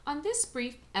On this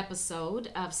brief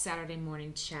episode of Saturday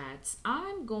Morning Chats,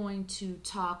 I'm going to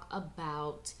talk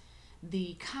about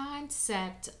the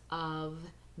concept of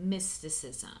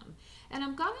mysticism. And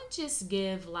I'm going to just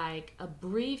give like a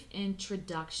brief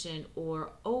introduction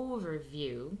or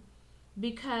overview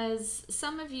because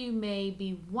some of you may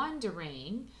be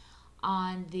wondering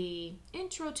on the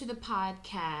intro to the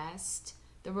podcast,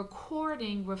 the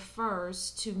recording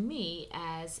refers to me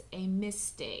as a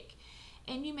mystic.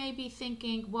 And you may be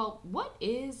thinking, well, what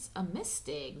is a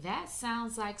mystic? That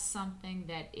sounds like something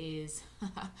that is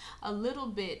a little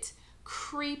bit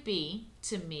creepy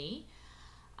to me.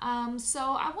 So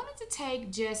I wanted to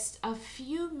take just a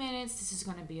few minutes. This is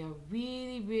going to be a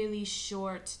really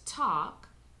short talk.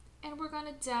 And we're going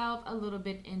to delve a little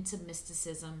bit into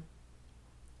mysticism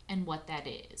and what that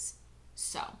is.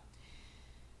 So,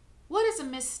 what is a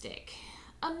mystic?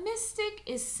 A mystic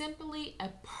is simply a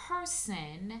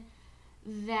person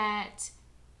that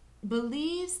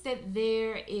believes that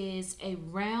there is a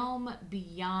realm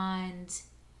beyond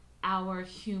our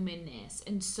humanness.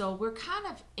 And so we're kind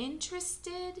of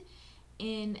interested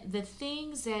in the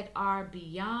things that are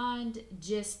beyond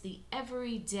just the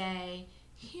everyday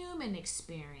human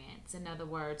experience. In other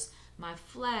words, my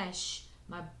flesh,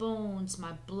 my bones,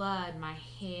 my blood, my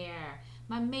hair,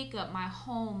 my makeup, my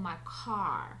home, my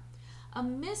car. A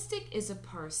mystic is a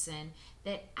person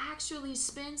that actually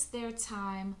spends their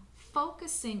time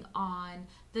focusing on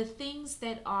the things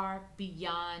that are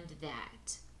beyond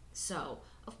that. So,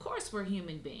 of course, we're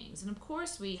human beings, and of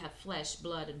course, we have flesh,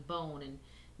 blood, and bone, and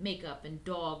makeup, and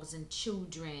dogs, and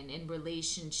children, and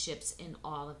relationships, and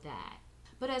all of that.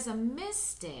 But as a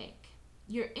mystic,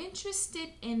 you're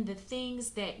interested in the things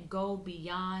that go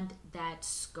beyond that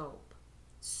scope.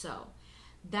 So,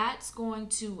 that's going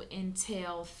to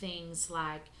entail things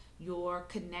like your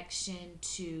connection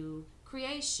to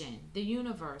creation, the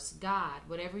universe, God,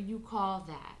 whatever you call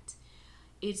that.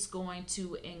 It's going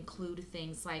to include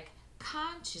things like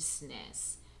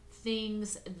consciousness,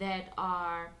 things that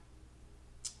are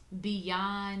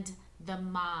beyond the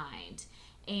mind.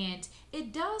 And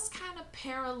it does kind of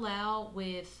parallel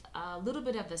with a little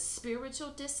bit of the spiritual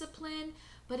discipline,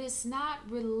 but it's not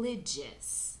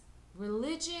religious.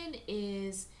 Religion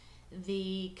is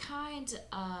the kind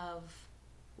of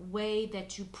way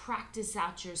that you practice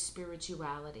out your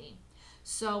spirituality.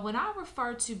 So when I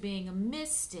refer to being a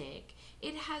mystic,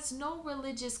 it has no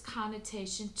religious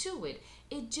connotation to it.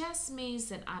 It just means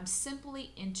that I'm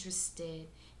simply interested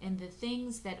in the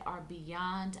things that are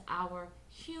beyond our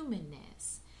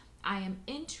humanness. I am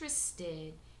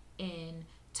interested in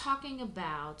talking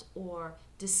about or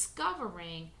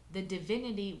discovering the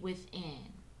divinity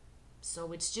within.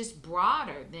 So it's just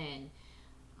broader than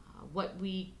what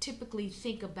we typically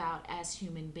think about as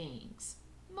human beings.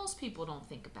 Most people don't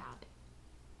think about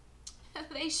it.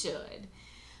 They should.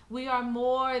 We are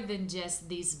more than just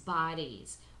these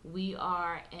bodies. We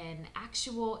are an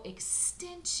actual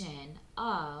extension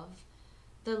of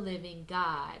the living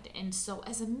God. And so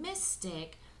as a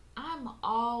mystic, I'm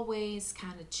always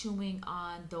kind of chewing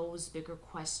on those bigger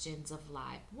questions of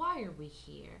life. Why are we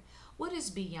here? What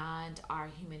is beyond our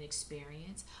human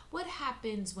experience? What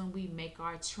happens when we make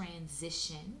our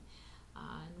transition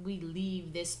and we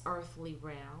leave this earthly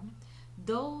realm?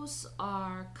 Those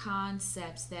are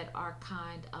concepts that are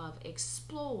kind of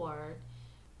explored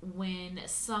when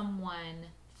someone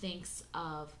thinks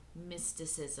of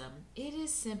mysticism. It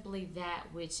is simply that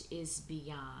which is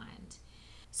beyond.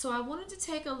 So I wanted to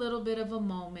take a little bit of a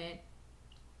moment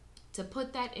to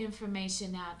put that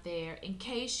information out there in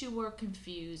case you were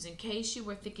confused, in case you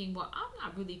were thinking, well, I'm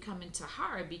not really coming to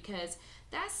her because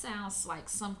that sounds like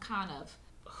some kind of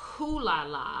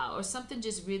hoo-la-la or something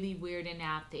just really weird and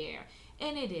out there.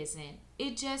 And it isn't.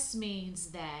 It just means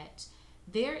that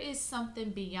there is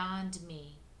something beyond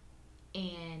me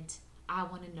and I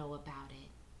want to know about it.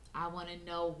 I want to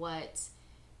know what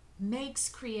makes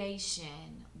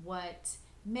creation, what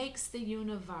makes the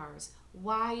universe.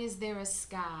 Why is there a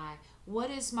sky? What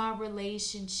is my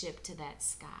relationship to that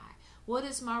sky? What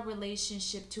is my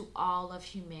relationship to all of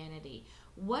humanity?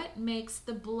 What makes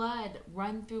the blood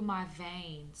run through my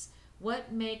veins?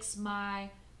 What makes my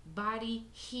body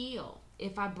heal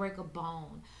if I break a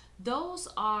bone? Those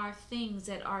are things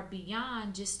that are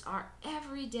beyond just our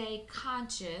everyday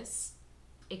conscious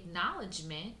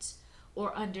acknowledgement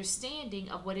or understanding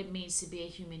of what it means to be a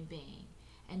human being.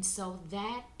 And so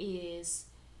that is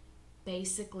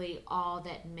basically all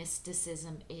that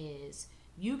mysticism is.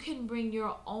 You can bring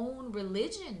your own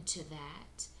religion to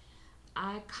that.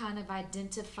 I kind of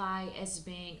identify as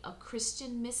being a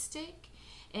Christian mystic,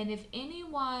 And if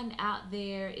anyone out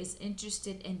there is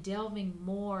interested in delving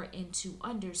more into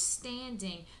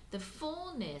understanding the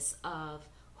fullness of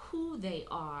who they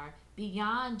are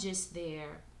beyond just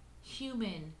their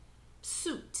human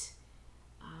suit,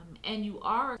 and you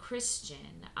are a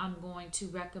Christian, I'm going to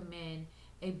recommend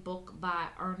a book by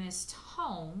Ernest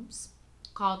Holmes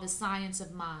called The Science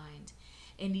of Mind.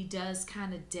 And he does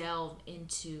kind of delve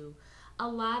into a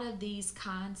lot of these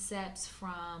concepts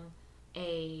from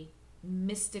a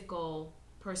mystical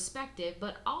perspective,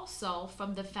 but also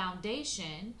from the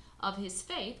foundation of his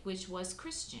faith, which was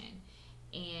Christian.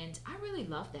 And I really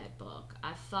love that book.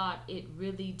 I thought it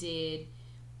really did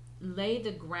lay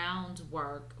the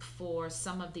groundwork for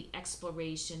some of the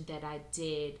exploration that I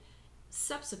did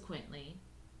subsequently,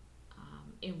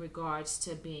 in regards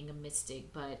to being a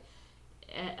mystic. But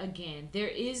again, there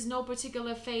is no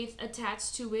particular faith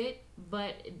attached to it,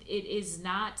 but it is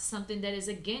not something that is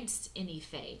against any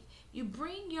faith. You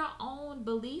bring your own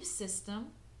belief system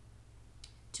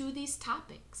to these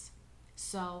topics.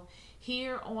 So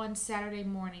here on Saturday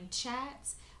Morning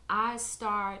Chats, I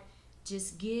start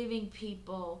just giving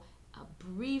people a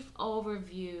brief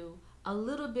overview, a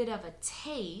little bit of a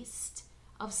taste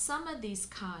of some of these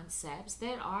concepts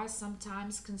that are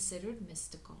sometimes considered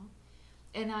mystical.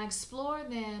 And I explore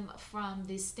them from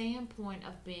the standpoint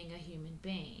of being a human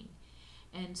being.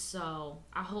 And so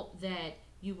I hope that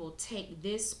you will take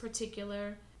this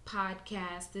particular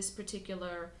podcast, this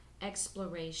particular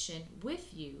exploration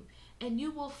with you, and you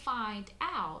will find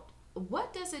out,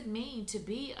 what does it mean to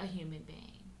be a human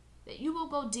being? That you will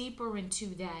go deeper into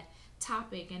that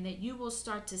topic, and that you will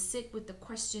start to sit with the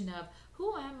question of,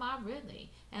 who am I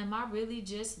really? Am I really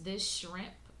just this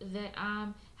shrimp that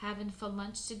I'm having for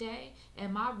lunch today?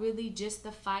 Am I really just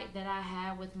the fight that I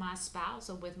had with my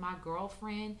spouse, or with my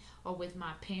girlfriend, or with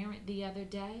my parent the other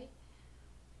day?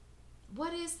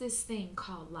 What is this thing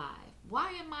called life?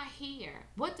 Why am I here?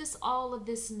 What does all of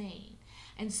this mean?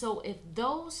 And so if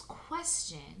those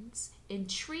questions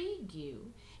intrigue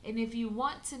you, and if you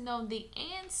want to know the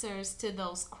answers to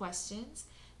those questions,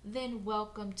 then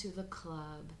welcome to the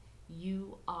club.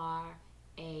 You are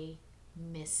a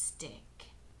mystic.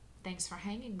 Thanks for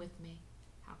hanging with me.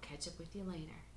 I'll catch up with you later.